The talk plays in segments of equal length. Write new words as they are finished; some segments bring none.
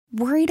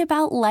Worried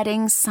about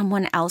letting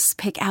someone else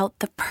pick out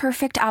the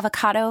perfect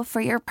avocado for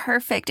your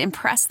perfect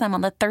impress them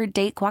on the third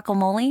date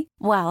guacamole?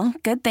 Well,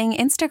 good thing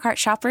Instacart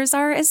shoppers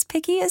are as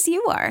picky as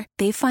you are.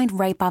 They find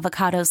ripe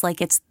avocados like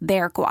it's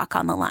their guac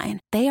on the line.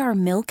 They are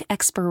milk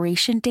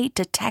expiration date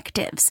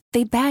detectives.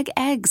 They bag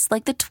eggs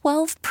like the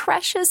 12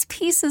 precious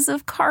pieces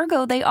of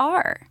cargo they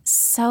are.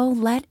 So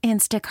let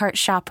Instacart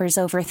shoppers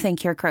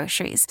overthink your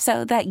groceries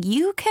so that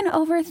you can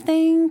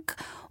overthink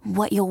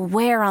what you'll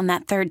wear on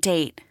that third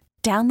date.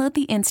 Download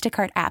the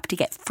Instacart app to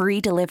get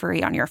free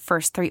delivery on your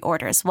first 3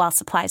 orders while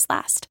supplies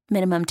last.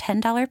 Minimum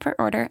 $10 per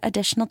order.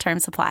 Additional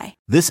terms apply.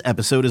 This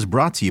episode is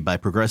brought to you by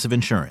Progressive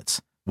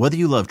Insurance. Whether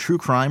you love true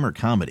crime or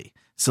comedy,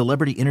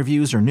 celebrity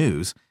interviews or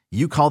news,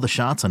 you call the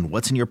shots on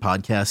what's in your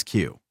podcast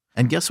queue.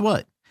 And guess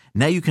what?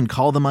 Now you can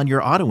call them on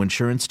your auto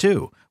insurance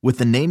too with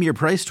the Name Your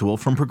Price tool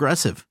from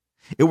Progressive.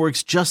 It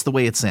works just the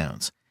way it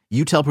sounds.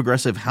 You tell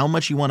Progressive how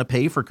much you want to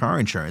pay for car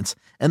insurance,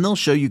 and they'll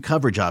show you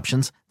coverage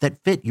options that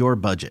fit your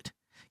budget.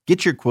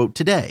 Get your quote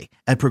today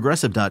at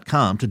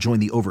Progressive.com to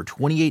join the over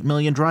 28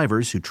 million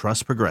drivers who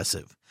trust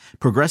Progressive.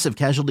 Progressive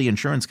Casualty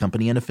Insurance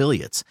Company and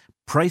Affiliates.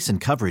 Price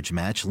and coverage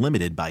match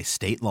limited by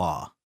state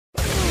law.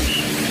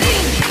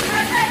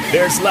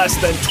 There's less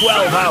than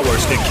 12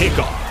 hours to kick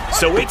off,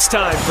 so it's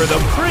time for the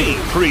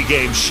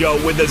pregame show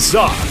with the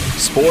Czar.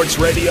 Sports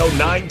Radio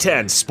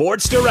 910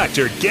 Sports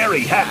Director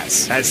Gary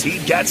Hess as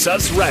he gets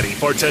us ready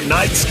for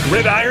tonight's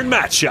gridiron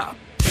matchup.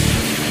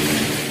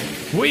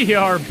 We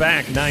are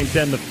back,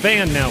 910 The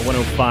Fan, now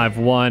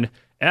 105.1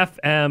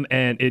 FM,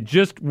 and it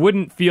just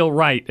wouldn't feel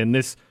right in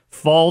this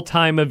fall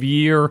time of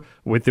year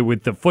with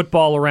the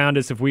football around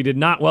us if we did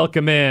not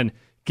welcome in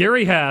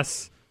Gary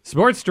Hess,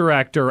 sports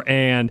director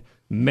and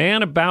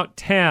man about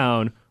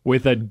town,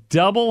 with a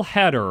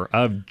doubleheader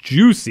of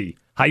juicy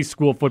high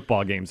school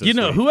football games this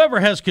week. Whoever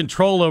has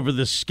control over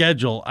this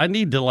schedule, I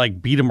need to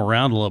beat him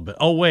around a little bit.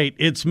 Oh wait,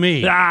 it's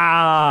me.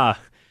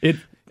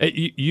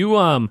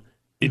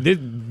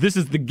 This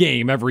is the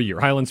game every year,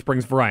 Highland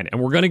Springs Variety,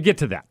 and we're going to get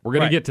to that. We're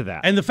going to get to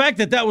that. And the fact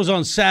that was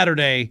on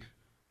Saturday,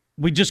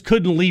 we just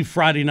couldn't leave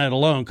Friday night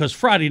alone, because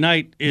Friday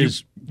night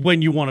is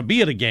when you want to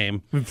be at a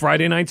game.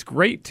 Friday night's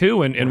great,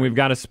 too, and we've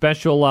got a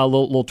special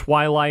little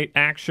twilight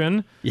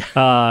action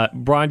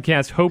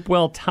broadcast,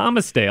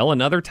 Hopewell-Thomasdale,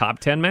 another top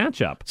 10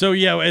 matchup. So,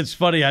 it's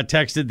funny. I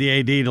texted the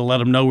AD to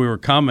let him know we were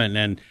coming,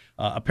 and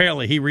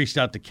apparently he reached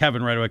out to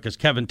Kevin right away, because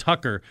Kevin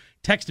Tucker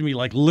texted me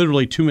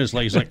literally 2 minutes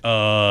later. He's like,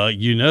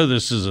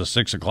 this is a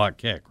 6 o'clock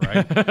kick,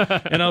 right?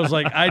 And I was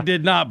like, I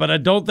did not, but I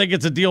don't think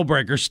it's a deal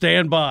breaker.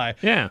 Stand by.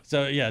 Yeah.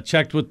 So,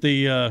 checked with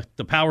the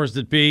powers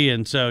that be.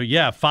 And so,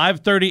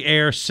 5:30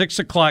 air, 6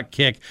 o'clock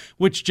kick,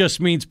 which just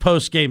means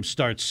post-game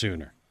starts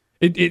sooner.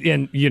 We'll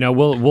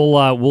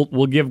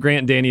give Grant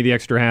and Danny the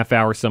extra half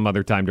hour some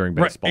other time during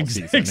baseball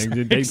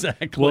season.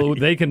 Exactly.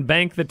 They can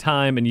bank the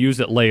time and use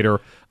it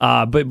later.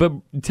 But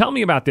tell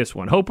me about this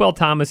one,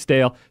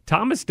 Hopewell-Thomasdale.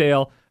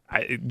 Thomasdale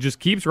it just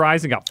keeps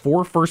rising. Got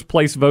 4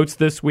 first-place votes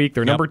this week.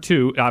 They're number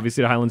 2,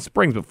 obviously, to Highland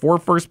Springs, but 4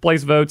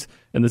 first-place votes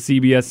in the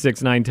CBS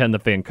 6-9-10 The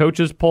Fan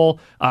Coaches Poll.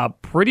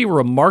 Pretty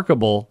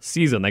remarkable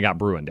season they got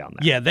brewing down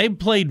there. Yeah, they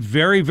played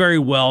very, very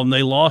well, and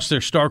they lost their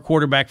star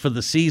quarterback for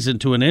the season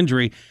to an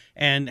injury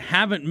and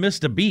haven't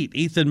missed a beat.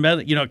 Ethan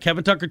Medley,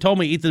 Kevin Tucker told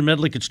me Ethan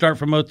Medley could start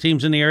for most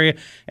teams in the area,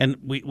 and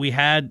we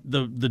had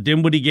the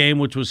Dinwiddie game,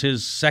 which was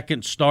his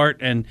second start,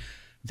 and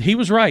he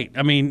was right.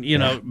 I mean,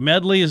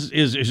 Medley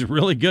is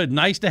really good.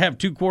 Nice to have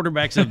 2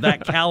 quarterbacks of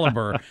that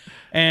caliber,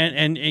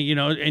 and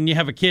you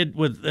have a kid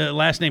with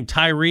last name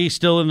Tyree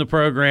still in the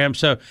program,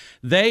 so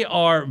they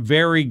are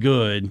very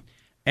good.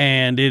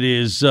 And it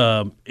is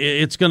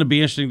it's going to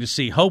be interesting to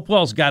see.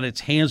 Hopewell's got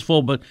its hands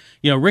full, but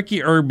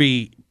Ricky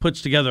Irby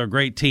puts together a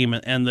great team,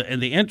 and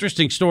the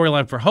interesting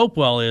storyline for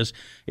Hopewell is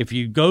if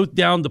you go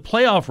down the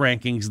playoff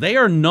rankings, they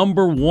are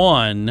number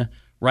 1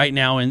 right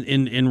now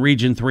in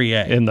Region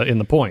 3A. In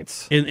the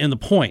points. In the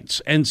points.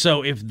 And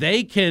so if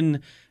they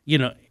can,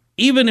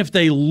 even if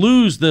they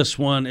lose this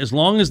one, as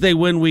long as they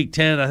win Week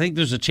 10, I think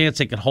there's a chance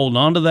they could hold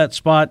on to that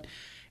spot.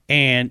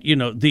 And,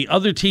 the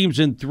other teams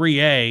in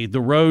 3A,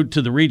 the road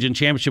to the region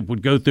championship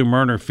would go through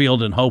Murner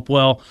Field and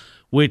Hopewell,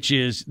 which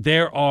is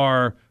there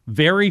are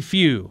very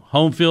few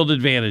home field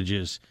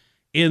advantages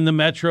in the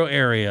metro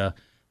area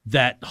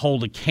that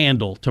hold a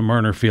candle to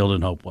Murner Field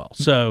and Hopewell.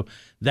 So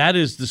that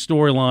is the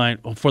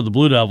storyline for the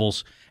Blue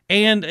Devils.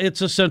 And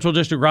it's a Central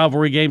District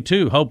rivalry game,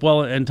 too.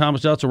 Hopewell and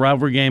Thomasdale, it's a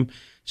rivalry game.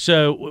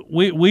 So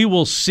we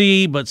will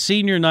see, but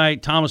senior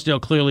night, Thomasdale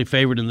clearly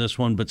favored in this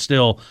one, but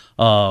still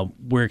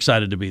we're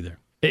excited to be there.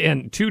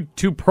 And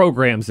two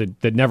programs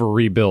that never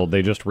rebuild,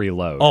 they just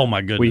reload. Oh,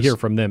 my goodness. We hear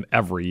from them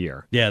every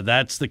year. Yeah,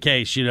 that's the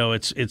case.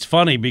 It's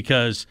funny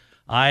because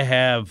I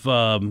have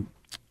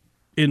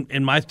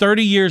in my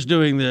 30 years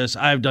doing this,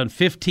 I've done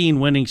 15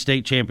 winning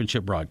state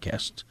championship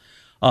broadcasts.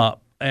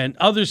 And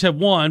others have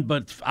won,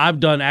 but I've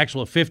done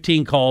actual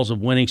 15 calls of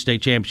winning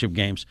state championship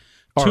games.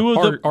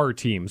 Our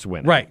teams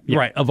winning. Right,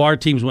 right, of our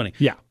teams winning.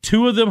 Yeah.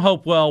 2 of them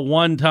Hopewell,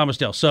 1 Thomas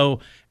Dale. So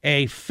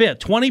a fifth,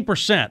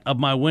 20% of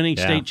my winning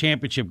state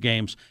championship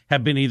games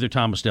have been either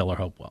Thomas Dale or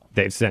Hopewell.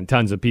 They've sent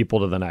tons of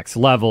people to the next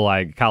level.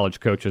 College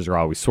coaches are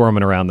always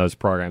swarming around those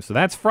programs. So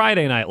that's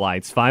Friday Night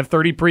Lights,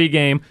 5:30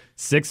 pregame,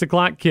 6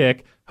 o'clock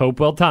kick,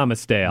 Hopewell,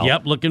 Thomas Dale.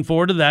 Yep, looking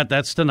forward to that.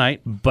 That's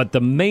tonight. But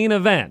the main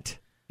event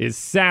is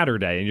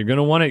Saturday, and you're going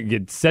to want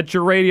to set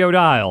your radio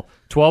dial,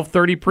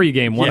 12:30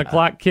 pregame, 1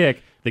 o'clock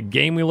kick. The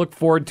game we look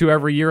forward to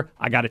every year.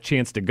 I got a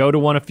chance to go to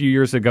one a few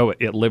years ago.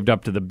 It lived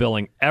up to the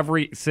billing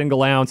every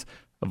single ounce.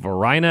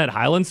 Varina at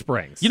Highland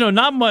Springs.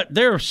 Not much.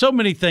 There are so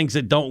many things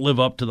that don't live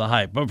up to the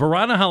hype, but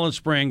Varina Highland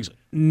Springs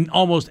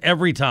almost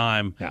every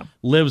time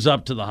lives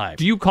up to the hype.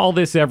 Do you call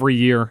this every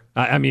year?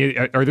 I mean,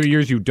 are there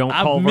years you don't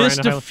call Varina? I've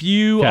missed a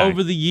few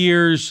over the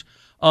years.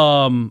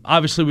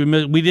 Obviously,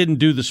 we didn't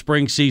do the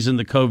spring season,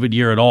 the COVID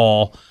year at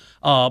all.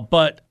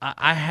 But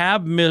I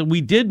have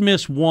we did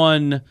miss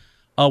one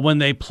when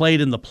they played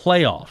in the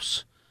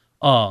playoffs.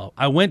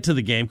 I went to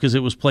the game because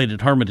it was played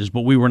at Hermitage,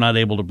 but we were not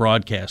able to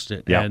broadcast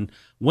it, and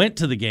went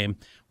to the game.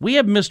 We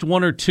have missed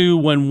 1 or 2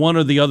 when one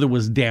or the other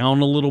was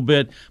down a little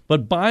bit,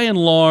 but by and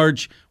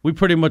large, we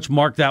pretty much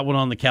marked that one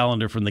on the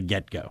calendar from the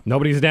get-go.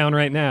 Nobody's down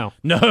right now.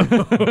 No.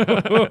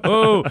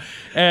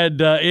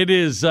 And it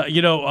is,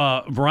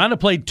 Varina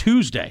played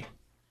Tuesday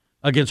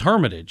against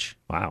Hermitage.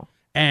 Wow.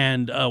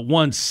 And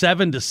won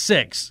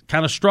 7-6,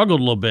 kind of struggled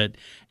a little bit.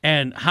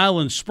 And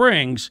Highland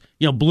Springs,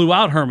 blew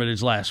out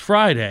Hermitage last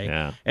Friday.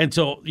 Yeah. And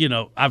so,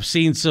 I've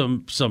seen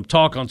some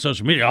talk on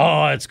social media,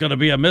 it's going to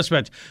be a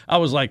mismatch. I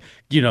was like,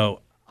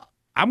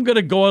 I'm going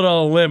to go out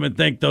on a limb and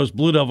think those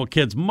Blue Devil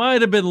kids might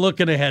have been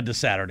looking ahead to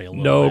Saturday a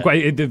little bit.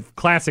 Quite the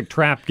classic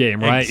trap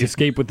game, right? Exactly.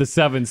 Escape with the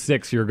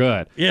 7-6, you're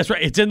good. Yeah, that's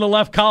right. It's in the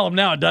left column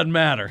now. It doesn't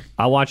matter.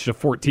 I watched a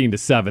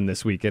 14-7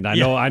 this weekend.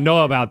 I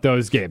know about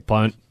those games.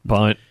 Punt,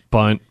 punt,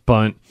 punt,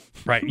 punt.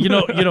 Right.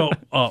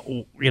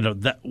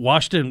 That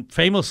Washington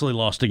famously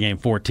lost a game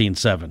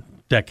 14-7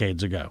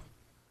 decades ago.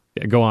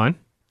 Yeah, go on.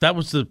 That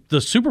was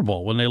the Super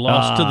Bowl when they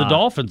lost to the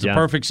Dolphins, a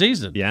perfect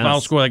season. Yes. Final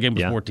score of that game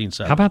was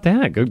 14-7. How about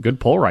that? Good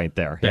pull right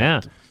there.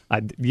 Yeah.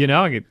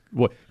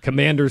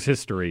 Commanders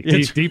history.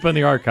 Deep in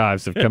the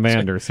archives of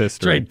Commanders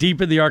history. That's right, deep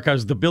in the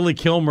archives, the Billy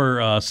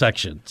Kilmer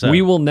section. So.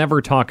 We will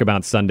never talk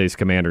about Sunday's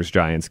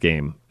Commanders-Giants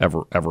game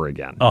ever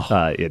again.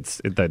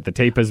 The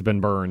tape has been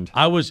burned.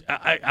 I was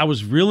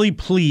really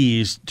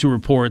pleased to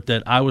report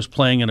that I was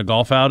playing in a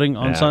golf outing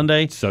on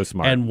Sunday. So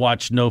smart. And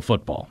watched no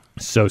football.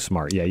 So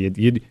smart. Yeah, you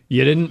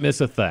didn't miss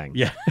a thing.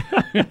 Yeah.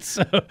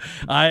 So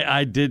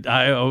I did.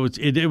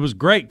 It was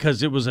great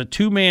because it was a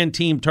 2-man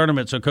team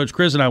tournament. So Coach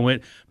Chris and I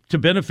went to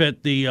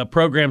benefit the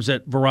programs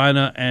at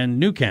Varina and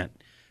New Kent.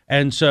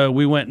 And so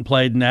we went and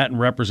played in that and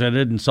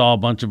represented and saw a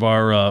bunch of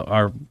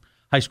our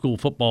high school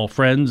football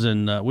friends,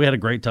 and we had a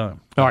great time.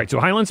 All right, so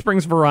Highland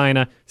Springs,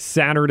 Varina,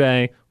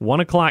 Saturday,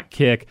 1 o'clock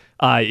kick.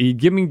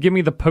 Give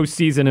me the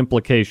postseason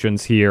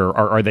implications here.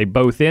 Are they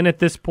both in at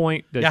this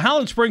point?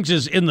 Highland Springs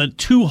is in the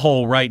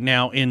 2-hole right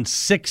now in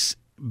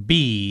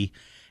 6B,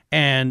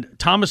 and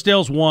Thomas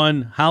Dale's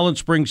 1, Highland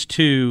Springs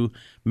 2,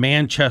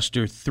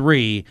 Manchester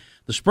 3.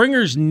 The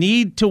Springers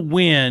need to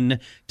win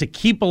to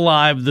keep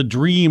alive the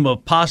dream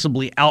of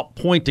possibly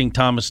outpointing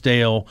Thomas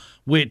Dale,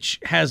 which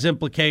has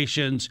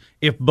implications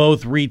if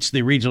both reach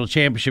the regional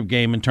championship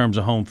game in terms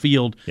of home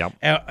field. Yep.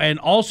 And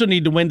also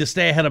need to win to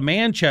stay ahead of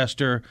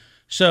Manchester.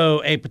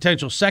 So a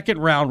potential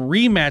second-round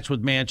rematch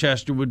with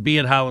Manchester would be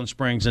at Highland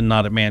Springs and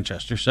not at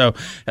Manchester. So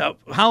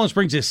Highland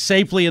Springs is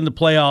safely in the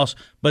playoffs,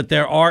 but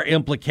there are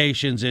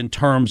implications in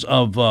terms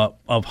of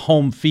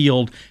home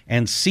field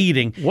and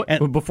seeding.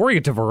 Before you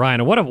get to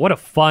Varina, what a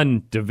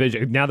fun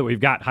division. Now that we've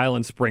got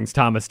Highland Springs,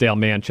 Thomasdale,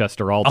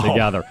 Manchester all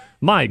together.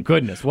 My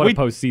goodness, what a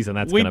postseason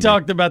that's going to be. We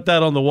talked about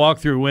that on the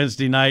walkthrough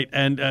Wednesday night,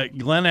 and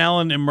Glen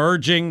Allen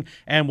emerging,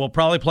 and we'll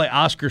probably play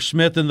Oscar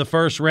Smith in the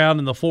first round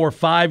in the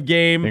 4-5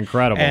 game.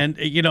 Incredible. And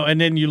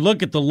then you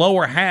look at the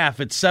lower half,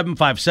 it's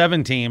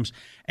 7-5-7 teams,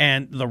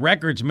 and the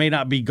records may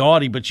not be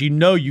gaudy, but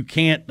you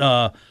can't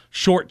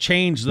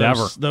shortchange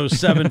those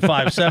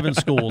 7-5-7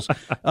 schools.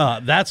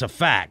 That's a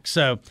fact.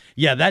 So,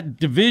 that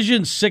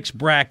Division 6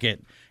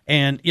 bracket.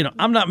 And,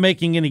 I'm not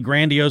making any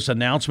grandiose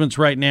announcements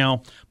right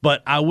now,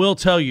 but I will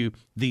tell you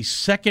the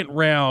second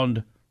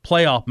round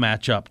playoff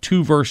matchup,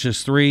 2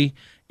 versus 3,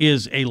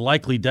 is a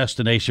likely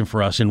destination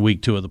for us in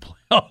week 2 of the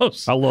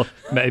playoffs.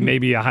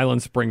 Maybe a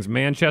Highland Springs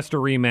Manchester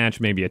rematch,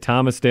 maybe a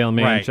Thomasdale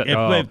Manchester.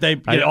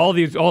 Right.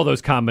 All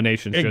those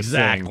combinations.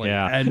 Exactly.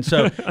 Just sing. And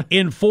so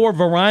in 4,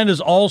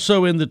 Varina's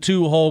also in the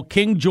 2-hole.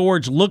 King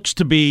George looks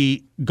to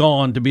be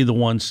gone to be the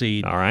 1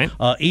 seed. All right.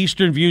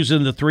 Eastern View's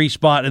in the 3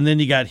 spot, and then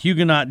you got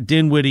Huguenot,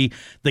 Dinwiddie.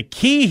 The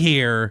key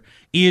here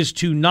is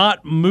to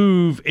not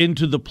move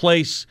into the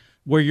place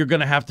where you're going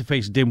to have to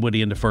face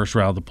Dinwiddie in the first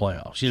round of the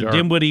playoffs. Sure.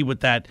 Dinwiddie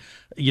with that,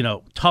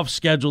 tough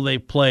schedule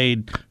they've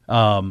played,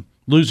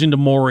 losing to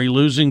Maury,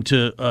 losing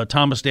to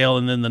Thomasdale,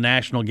 and then the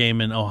national game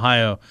in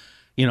Ohio,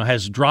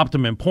 has dropped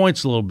them in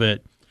points a little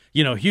bit.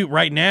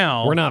 Right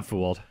now we're not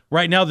fooled.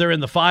 right now they're in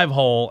the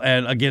 5-hole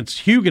and against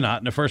Huguenot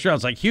in the first round.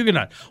 It's like,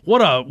 Huguenot,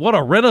 what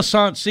a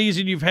renaissance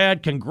season you've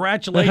had.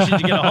 Congratulations,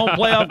 you get a home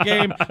playoff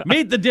game.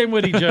 Meet the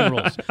Dinwiddie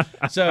Generals.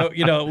 So,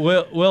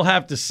 we'll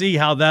have to see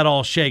how that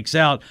all shakes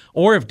out,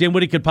 or if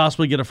Dinwiddie could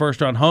possibly get a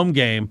first-round home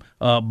game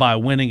by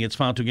winning its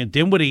final 2 games.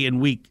 Dinwiddie in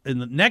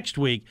the next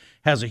week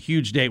has a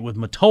huge date with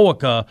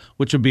Matoaka,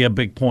 which would be a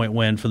big point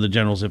win for the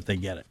Generals if they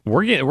get it.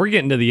 We're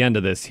getting to the end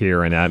of this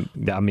here, and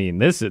I mean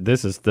this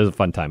is a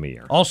fun time of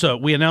year. Also,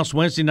 we announced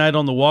Wednesday night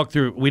on the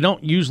walkthrough. We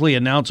don't usually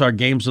announce our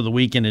games of the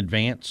week in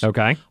advance.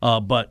 Okay.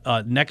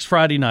 But next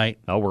Friday night,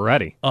 we're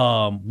ready.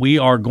 We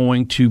are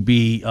going to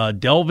be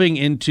delving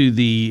into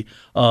the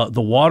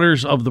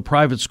waters of the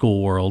private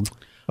school world.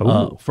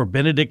 For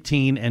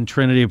Benedictine and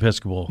Trinity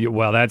Episcopal.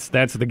 Well, that's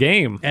the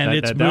game.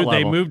 And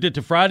they moved it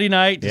to Friday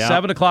night to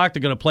 7 o'clock.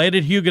 They're going to play it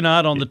at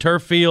Huguenot on the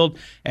turf field,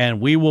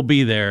 and we will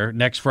be there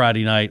next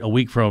Friday night, a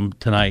week from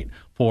tonight,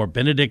 for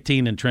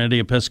Benedictine and Trinity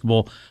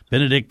Episcopal.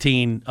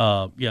 Benedictine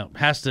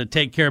has to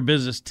take care of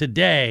business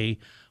today,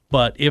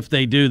 but if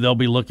they do, they'll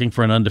be looking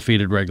for an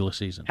undefeated regular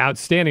season.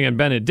 Outstanding. And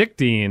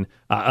Benedictine,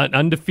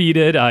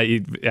 undefeated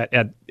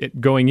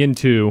going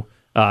into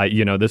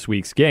this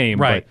week's game.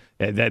 Right.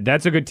 But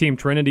that's a good team.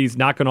 Trinity's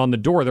knocking on the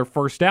door. They're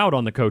first out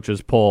on the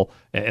coaches' poll,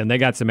 and they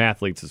got some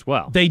athletes as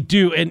well. They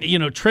do. And,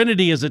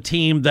 Trinity is a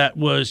team that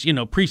was,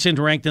 precinct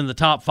ranked in the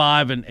top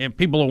 5, and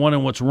people are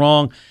wondering what's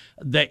wrong.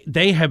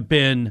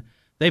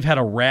 They've had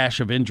a rash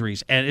of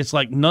injuries, and it's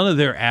like none of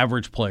their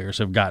average players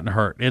have gotten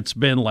hurt. It's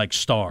been like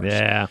stars.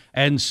 Yeah.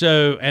 And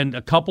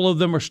a couple of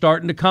them are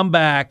starting to come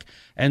back,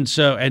 and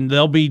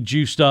they'll be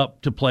juiced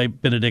up to play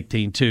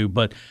Benedictine too.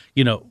 But,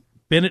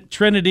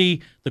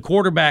 Trinity, the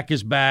quarterback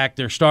is back.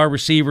 Their star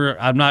receiver,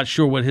 I'm not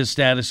sure what his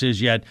status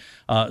is yet.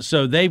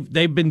 So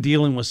they've been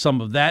dealing with some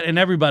of that, and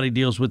everybody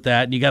deals with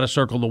that. And you got to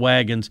circle the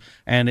wagons,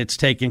 and it's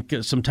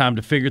taken some time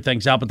to figure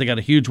things out. But they got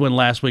a huge win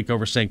last week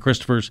over St.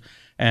 Christopher's,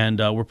 and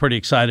we're pretty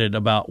excited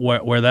about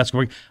where that's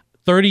going.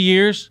 30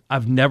 years,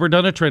 I've never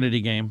done a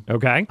Trinity game.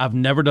 Okay. I've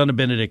never done a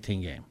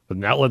Benedictine game. But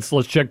now let's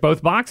check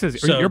both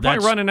boxes. So you're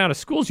probably running out of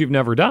schools you've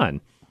never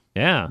done.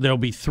 Yeah, there'll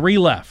be 3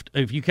 left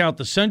if you count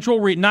the Central,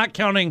 not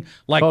counting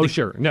like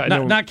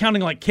not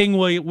counting like King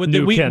William.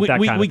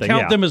 We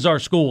count them as our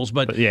schools,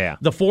 but yeah,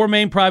 the 4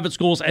 main private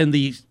schools and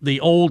the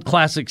old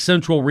classic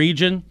Central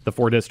region, the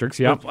 4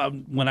 districts. Yeah.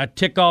 When I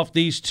tick off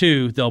these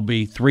 2, there'll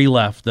be 3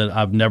 left that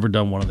I've never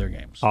done one of their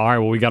games. All right,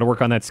 well we got to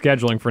work on that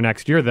scheduling for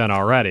next year then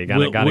already. Got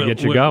to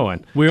get you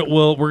going.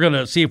 We're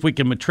gonna see if we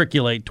can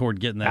matriculate toward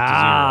getting that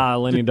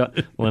to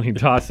 0. Lenny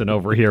Dawson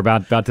over here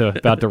about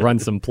to run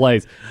some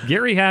plays.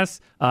 Gary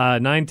Hess.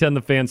 910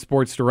 The Fan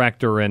sports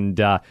director, and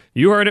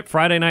you heard it,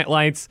 Friday Night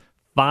Lights,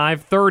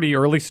 5:30,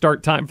 early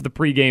start time for the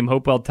pregame.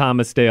 Hopewell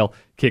Thomasdale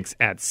kicks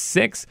at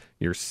 6.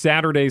 Your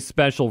Saturday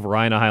special,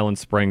 Varina Highland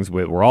Springs.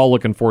 We're all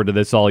looking forward to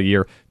this all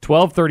year.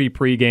 12:30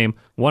 pregame,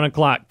 1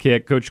 o'clock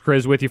kick. Coach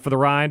Chris with you for the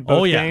ride,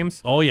 both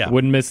games? Oh, yeah.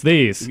 Wouldn't miss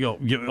these.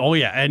 Oh,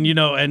 yeah.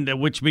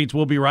 And which means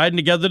we'll be riding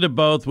together to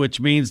both,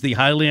 which means the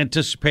highly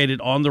anticipated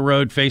On the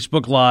Road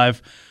Facebook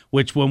Live,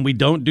 which when we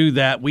don't do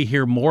that, we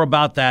hear more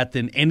about that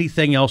than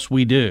anything else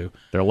we do.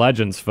 They're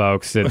legends,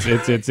 folks. It's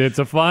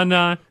a fun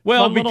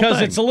fun because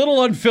thing. It's a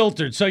little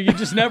unfiltered, so you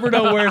just never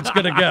know where it's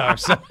going to go.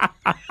 So.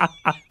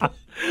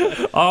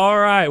 All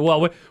right.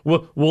 Well,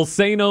 we'll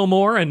say no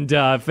more, and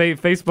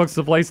Facebook's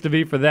the place to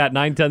be for that.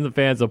 910 The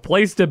Fan's a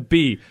place to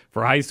be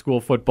for high school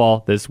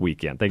football this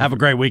weekend. Have a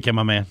great weekend,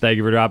 my man. Thank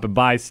you for dropping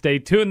by. Stay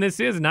tuned. This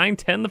is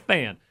 910 The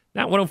Fan,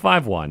 not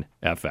 105.1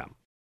 FM.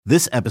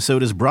 This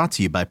episode is brought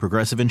to you by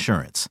Progressive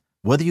Insurance.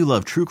 Whether you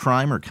love true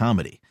crime or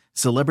comedy,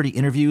 celebrity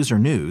interviews or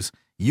news,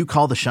 you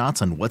call the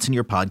shots on what's in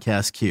your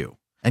podcast queue.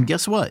 And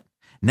guess what?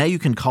 Now you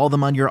can call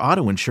them on your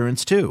auto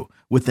insurance too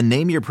with the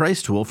Name Your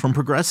Price tool from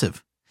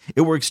Progressive.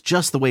 It works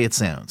just the way it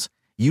sounds.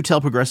 You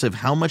tell Progressive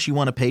how much you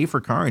want to pay for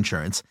car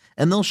insurance,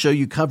 and they'll show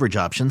you coverage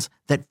options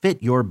that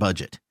fit your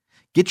budget.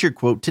 Get your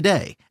quote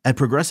today at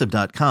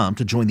Progressive.com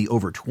to join the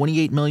over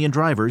 28 million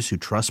drivers who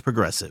trust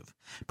Progressive.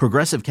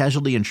 Progressive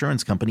Casualty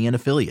Insurance Company and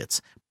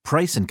Affiliates.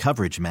 Price and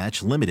coverage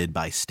match limited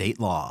by state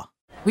law.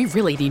 We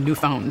really need new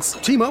phones.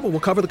 T-Mobile will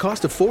cover the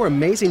cost of 4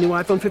 amazing new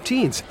iPhone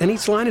 15s, and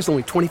each line is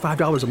only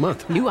 $25 a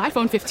month. New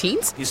iPhone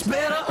 15s? It's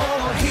better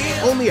over here.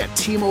 Only at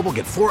T-Mobile,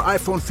 get 4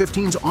 iPhone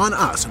 15s on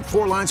us and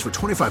 4 lines for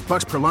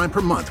 $25 per line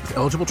per month with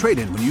eligible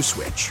trade-in when you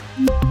switch.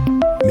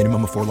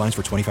 Minimum of 4 lines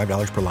for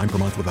 $25 per line per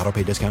month with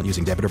autopay discount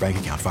using debit or bank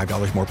account.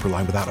 $5 more per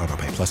line without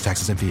autopay, plus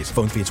taxes and fees.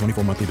 Phone fee at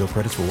 24 monthly bill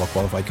credits for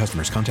well-qualified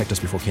customers. Contact us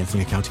before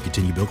canceling account to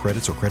continue bill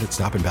credits or credit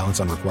stop and balance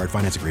on required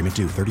finance agreement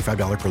due.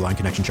 $35 per line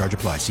connection charge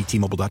applies. See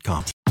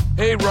T-Mobile.com.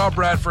 Hey, Rob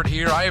Bradford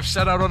here. I have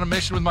set out on a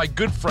mission with my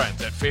good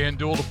friends at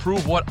FanDuel to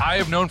prove what I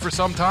have known for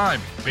some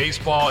time.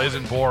 Baseball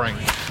isn't boring.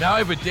 Now I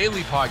have a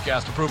daily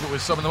podcast to prove it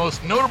with some of the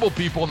most notable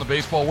people in the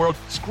baseball world,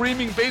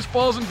 screaming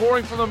baseball isn't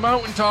boring from the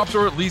mountaintops,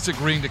 or at least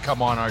agreeing to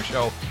come on our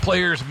show.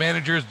 Players,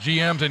 managers,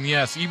 GMs, and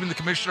yes, even the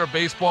commissioner of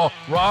baseball,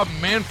 Rob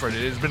Manfred.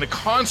 It has been a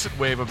constant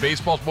wave of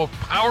baseball's most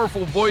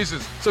powerful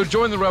voices. So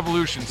join the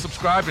revolution.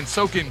 Subscribe and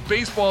soak in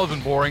Baseball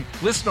Isn't Boring.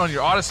 Listen on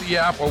your Odyssey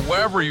app or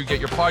wherever you get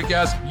your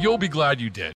podcasts. You'll be glad you did.